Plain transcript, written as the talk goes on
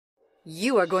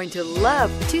You are going to love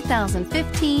the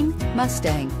 2015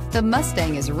 Mustang. The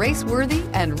Mustang is race-worthy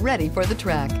and ready for the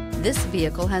track. This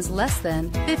vehicle has less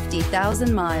than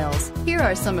 50,000 miles. Here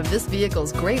are some of this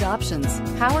vehicle's great options: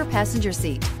 power passenger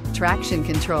seat, traction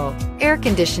control, air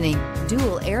conditioning,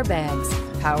 dual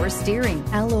airbags, power steering,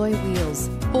 alloy wheels,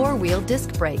 four-wheel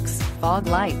disc brakes, fog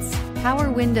lights,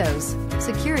 power windows,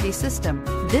 security system.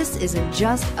 This isn't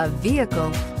just a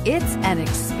vehicle, it's an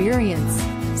experience.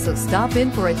 So stop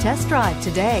in for a test drive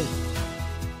today.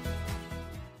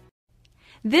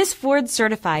 This Ford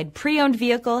Certified Pre-Owned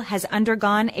vehicle has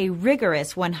undergone a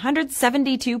rigorous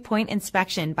 172-point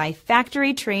inspection by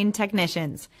factory-trained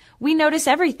technicians. We notice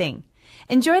everything.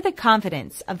 Enjoy the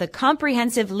confidence of the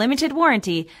comprehensive limited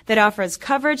warranty that offers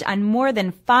coverage on more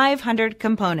than 500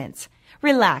 components.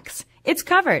 Relax, it's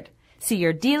covered. See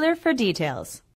your dealer for details.